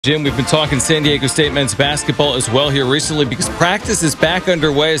Jim, we've been talking San Diego State men's basketball as well here recently because practice is back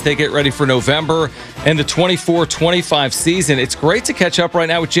underway as they get ready for November and the 24-25 season. It's great to catch up right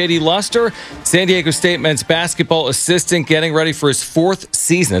now with JayDee Luster, San Diego State men's basketball assistant, getting ready for his fourth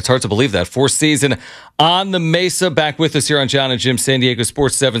season. It's hard to believe that. Fourth season on the Mesa. Back with us here on John and Jim, San Diego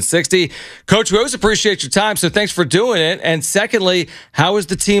Sports 760. Coach, we always appreciate your time, so thanks for doing it. And secondly, how has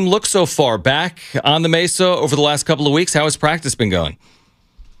the team looked so far? Back on the Mesa over the last couple of weeks, how has practice been going?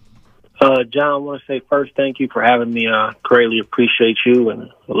 John, I want to say first, thank you for having me. Greatly appreciate you and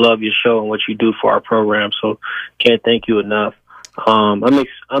love your show and what you do for our program. So can't thank you enough. I'm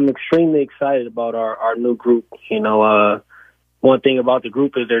extremely excited about our new group. One thing about the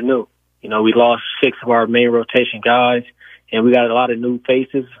group is they're new. We lost 6 of our main rotation guys, and we got a lot of new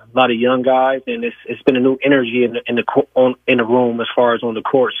faces, a lot of young guys, and it's been a new energy in the room as far as on the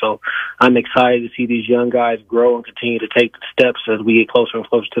court. So I'm excited to see these young guys grow and continue to take the steps as we get closer and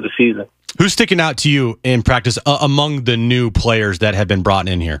closer to the season. Who's sticking out to you in practice among the new players that have been brought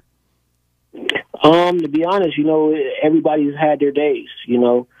in here? To be honest, everybody's had their days.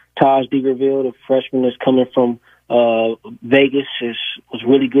 Taj Deaverville, the freshman that's coming from Vegas, was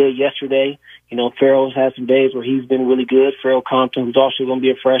really good yesterday. Farrell's had some days where he's been really good. Farrell Compton, who's also going to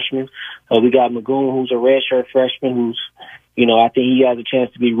be a freshman. We got Magoon, who's a redshirt freshman, who's, I think he has a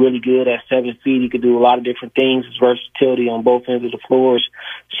chance to be really good at 7 feet. He could do a lot of different things. His versatility on both ends of the floor is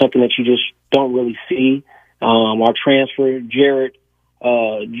something that you just don't really see. Our transfer, Jared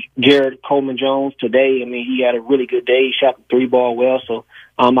Coleman-Jones, today, he had a really good day. He shot the 3-ball well. So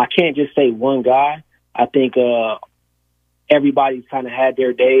I can't just say one guy. I think everybody's kind of had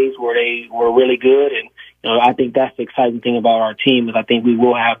their days where they were really good, and I think that's the exciting thing about our team is I think we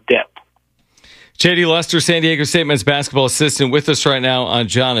will have depth. JayDee Luster, San Diego State men's basketball assistant, with us right now on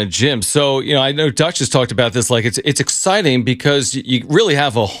John and Jim. So, I know Dutch has talked about this. Like, it's exciting because you really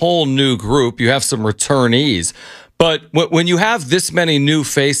have a whole new group. You have some returnees. But when you have this many new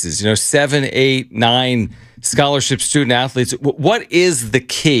faces, 7, 8, 9 scholarship student athletes, what is the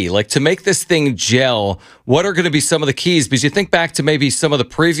key? Like, to make this thing gel, what are going to be some of the keys? Because you think back to maybe some of the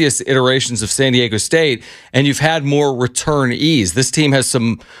previous iterations of San Diego State, and you've had more returnees. This team has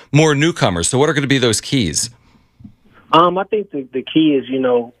some more newcomers. So what are going to be those keys? I think the key is,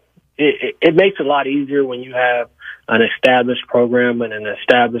 it makes it a lot easier when you have an established program and an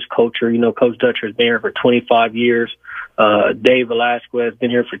established culture. Coach Dutcher has been here for 25 years. Dave Velasquez has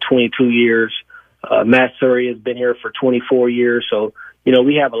been here for 22 years. Matt Surrey has been here for 24 years. So,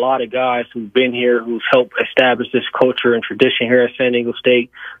 we have a lot of guys who've been here, who've helped establish this culture and tradition here at San Diego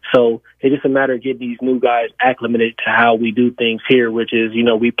State. So it's just a matter of getting these new guys acclimated to how we do things here, which is,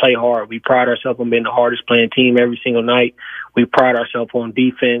 we play hard. We pride ourselves on being the hardest playing team every single night. We pride ourselves on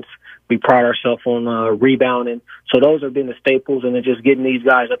defense. We pride ourselves on rebounding. So those have been the staples, and then just getting these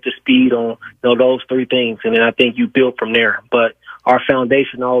guys up to speed on those 3 things. And then I think you build from there. But our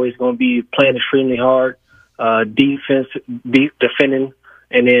foundation always going to be playing extremely hard, defense, defending,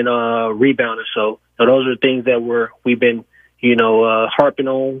 and then rebounding. So those are things that we've been harping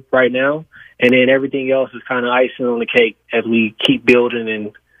on right now. And then everything else is kind of icing on the cake as we keep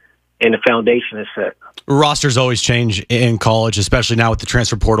building and the foundation is set. Rosters always change in college, especially now with the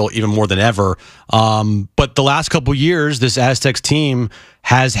transfer portal even more than ever. But the last couple of years, this Aztecs team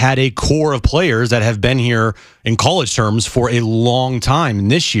has had a core of players that have been here in college terms for a long time.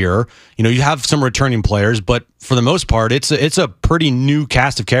 And this year, you have some returning players, but for the most part, it's a pretty new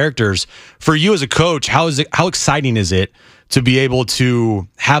cast of characters. For you as a coach, how exciting is it to be able to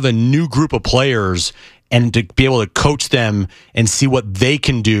have a new group of players and to be able to coach them and see what they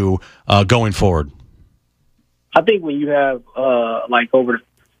can do going forward? I think when you have, over the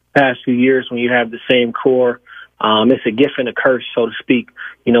past few years, when you have the same core, it's a gift and a curse, so to speak.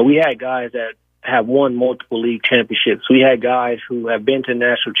 We had guys that have won multiple league championships. We had guys who have been to the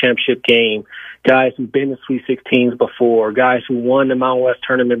national championship game, guys who've been to Sweet 16s before, guys who won the Mountain West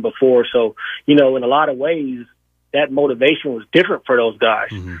tournament before. So, in a lot of ways, that motivation was different for those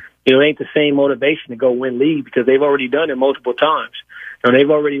guys. Mm-hmm. It ain't the same motivation to go win league because they've already done it multiple times.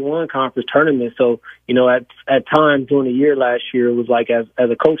 They've already won conference tournaments. So, at times during the year last year, it was like as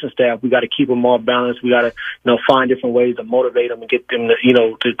a coaching staff, we got to keep them all balanced. We got to, find different ways to motivate them and get them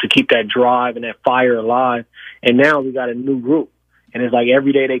to keep that drive and that fire alive. And now we got a new group. And it's like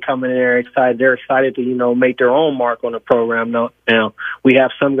every day they come in there excited. They're excited to, make their own mark on the program. Now we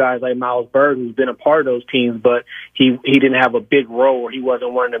have some guys like Miles Bird who's been a part of those teams, but he didn't have a big role, or he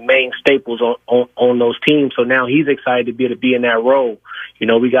wasn't one of the main staples on those teams. So now he's excited to be able to be in that role.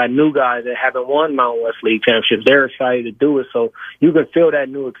 We got new guys that haven't won Mountain West League championships. They're excited to do it. So you can feel that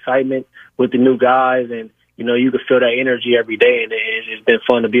new excitement with the new guys, and you can feel that energy every day, and it's been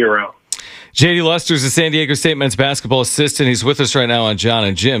fun to be around. JayDee Luster is the San Diego State men's basketball assistant. He's with us right now on John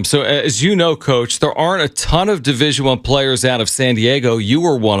and Jim. So, as you know, Coach, there aren't a ton of Division I players out of San Diego. You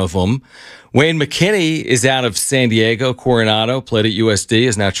were one of them. Wayne McKinney is out of San Diego. Coronado, played at USD,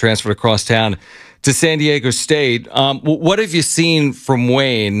 is now transferred across town to San Diego State. What have you seen from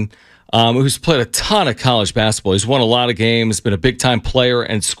Wayne, who's played a ton of college basketball? He's won a lot of games, been a big-time player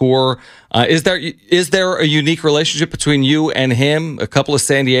and scorer. Is there a unique relationship between you and him, a couple of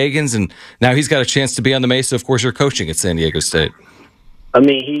San Diegans, and now he's got a chance to be on the Mesa? Of course, you're coaching at San Diego State. I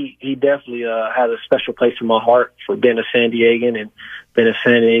mean, he definitely has a special place in my heart for being a San Diegan and being a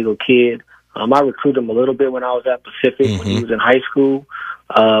San Diego kid. I recruited him a little bit when I was at Pacific when he was in high school.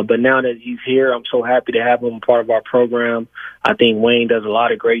 But now that he's here, I'm so happy to have him part of our program. I think Wayne does a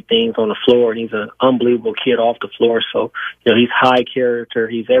lot of great things on the floor, and he's an unbelievable kid off the floor. So, he's high character.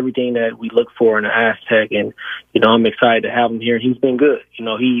 He's everything that we look for in an Aztec, and, I'm excited to have him here. He's been good.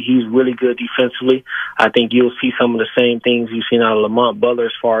 He's really good defensively. I think you'll see some of the same things you've seen out of Lamont Butler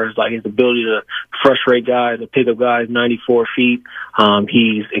as far as, like, his ability to frustrate guys and pick up guys 94 feet.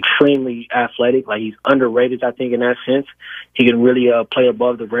 He's extremely athletic. Like, he's underrated, I think, in that sense. He can really play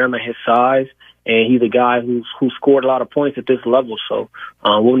above the rim at his size, and he's a guy who scored a lot of points at this level. So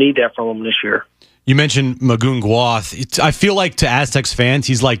we'll need that from him this year. You mentioned Magoon Gwath. I feel like to Aztecs fans,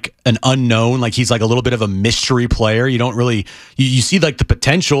 he's like an unknown. Like he's like a little bit of a mystery player. You don't really you see like the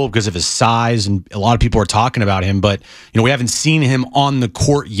potential because of his size, and a lot of people are talking about him. But we haven't seen him on the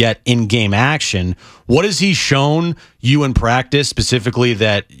court yet in game action. What has he shown you in practice specifically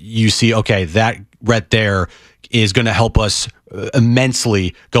that you see? Okay, that right there is going to help us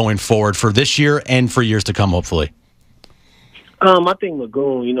immensely going forward for this year and for years to come, hopefully. I think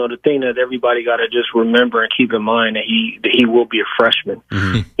Magoon, the thing that everybody got to just remember and keep in mind that he will be a freshman.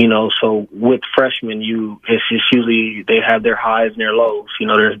 Mm-hmm. So with freshmen, it's usually they have their highs and their lows.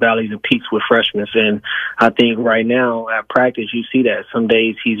 There's valleys and peaks with freshmen, and I think right now at practice you see that some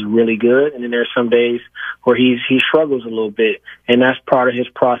days he's really good, and then there's some days where he struggles a little bit, and that's part of his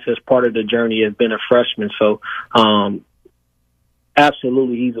process, part of the journey as being a freshman. So,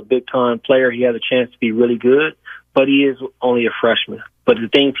 absolutely, he's a big time player. He has a chance to be really good, but he is only a freshman. But the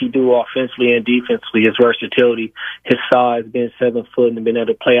things he do offensively and defensively, his versatility, his size, being 7 foot and being able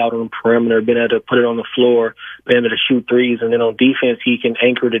to play out on the perimeter, being able to put it on the floor, being able to shoot threes, and then on defense, he can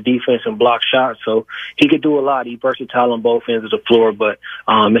anchor the defense and block shots. So he could do a lot. He's versatile on both ends of the floor, but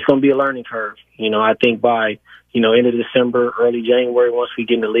it's going to be a learning curve. I think by end of December, early January, once we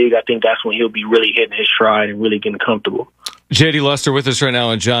get in the league, I think that's when he'll be really hitting his stride and really getting comfortable. JayDee Luster with us right now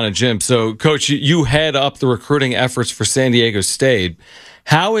on John and Jim. So, Coach, you head up the recruiting efforts for San Diego State.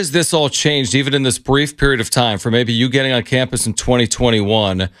 How has this all changed, even in this brief period of time, from maybe you getting on campus in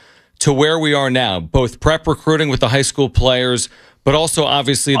 2021 to where we are now, both prep recruiting with the high school players, but also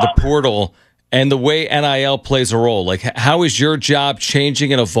obviously the portal and the way NIL plays a role? Like, how is your job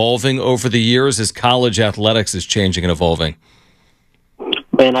changing and evolving over the years as college athletics is changing and evolving?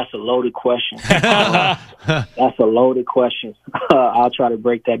 Man, that's a loaded question. That's a loaded question. I'll try to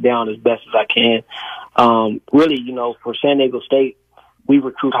break that down as best as I can. Really, for San Diego State, we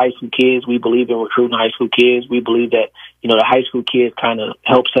recruit high school kids. We believe in recruiting high school kids. We believe that, the high school kids kind of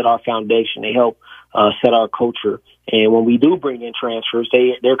help set our foundation. They help set our culture. And when we do bring in transfers,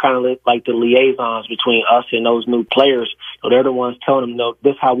 they're kind of like the liaisons between us and those new players. They're the ones telling them, no,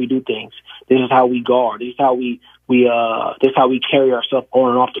 this is how we do things. This is how we guard. This is how we carry ourselves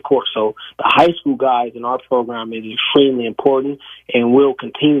on and off the court. So the high school guys in our program is extremely important, and we'll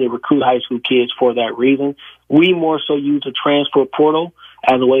continue to recruit high school kids for that reason. We more so use the transfer portal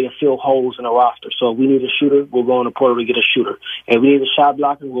as a way to fill holes in the roster. So if we need a shooter, we'll go in the portal to get a shooter. If we need a shot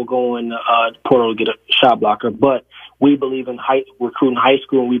blocker, we'll go in the portal to get a shot blocker. But we believe in recruiting high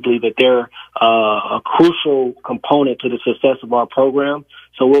school, and we believe that they're a crucial component to the success of our program.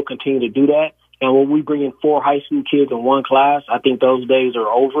 So we'll continue to do that. And when we bring in 4 high school kids in one class, I think those days are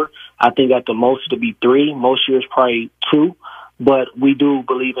over. I think at the most it'll be 3. Most years probably 2. But we do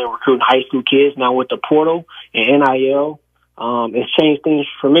believe in recruiting high school kids. Now with the portal and NIL, it's changed things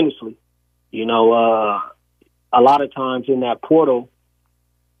tremendously. A lot of times in that portal,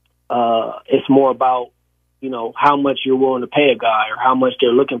 it's more about, how much you're willing to pay a guy or how much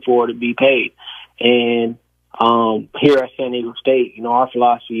they're looking for to be paid. And here at San Diego State, our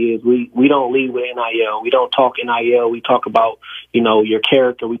philosophy is we don't lead with NIL. We don't talk NIL. We talk about, your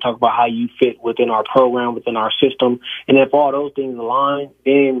character. We talk about how you fit within our program, within our system. And if all those things align,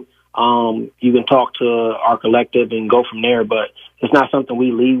 then you can talk to our collective and go from there. But it's not something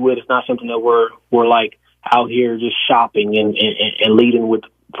we lead with. It's not something that we're like out here just shopping and leading with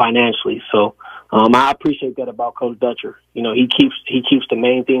financially. So I appreciate that about Coach Dutcher. You know, he keeps the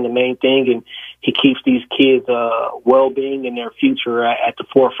main thing, and he keeps these kids' well-being and their future at the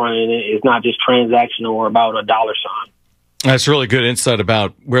forefront, and it's not just transactional or about a dollar sign. That's really good insight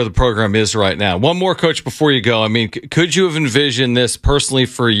about where the program is right now. One more, Coach, before you go. I mean, could you have envisioned this personally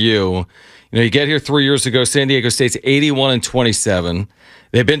for you? You know, you get here 3 years ago, San Diego State's 81-27.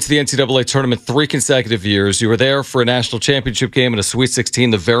 They've been to the NCAA tournament 3 consecutive years. You were there for a national championship game and a Sweet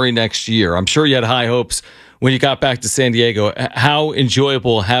 16 the very next year. I'm sure you had high hopes when you got back to San Diego. How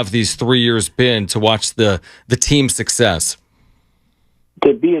enjoyable have these 3 years been to watch the team's success?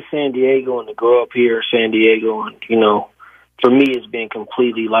 To be in San Diego and to grow up here in San Diego, and, you know, for me, it's been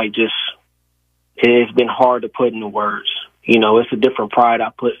completely it's been hard to put into words. You know, it's a different pride I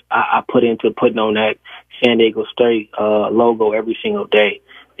put into putting on that San Diego State logo every single day.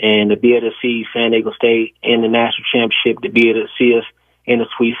 And to be able to see San Diego State in the national championship, to be able to see us in the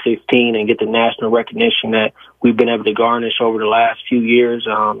Sweet 16 and get the national recognition that we've been able to garnish over the last few years,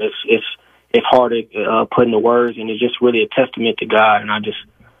 it's hard to put into words, and it's just really a testament to God. And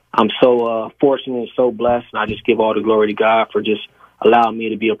I'm so fortunate and so blessed, and I just give all the glory to God for just allowing me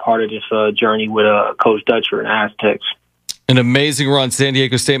to be a part of this journey with Coach Dutcher and Aztecs. An amazing run San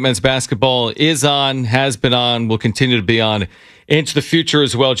Diego State men's basketball is on, has been on, will continue to be on into the future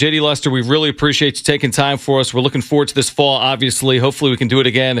as well. JayDee Luster, we really appreciate you taking time for us. We're looking forward to this fall, obviously. Hopefully we can do it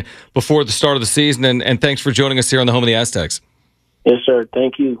again before the start of the season, and thanks for joining us here on the home of the Aztecs. Yes, sir.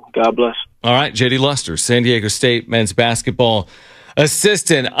 Thank you. God bless. All right, JayDee Luster, San Diego State men's basketball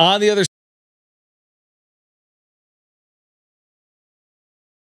assistant. On the other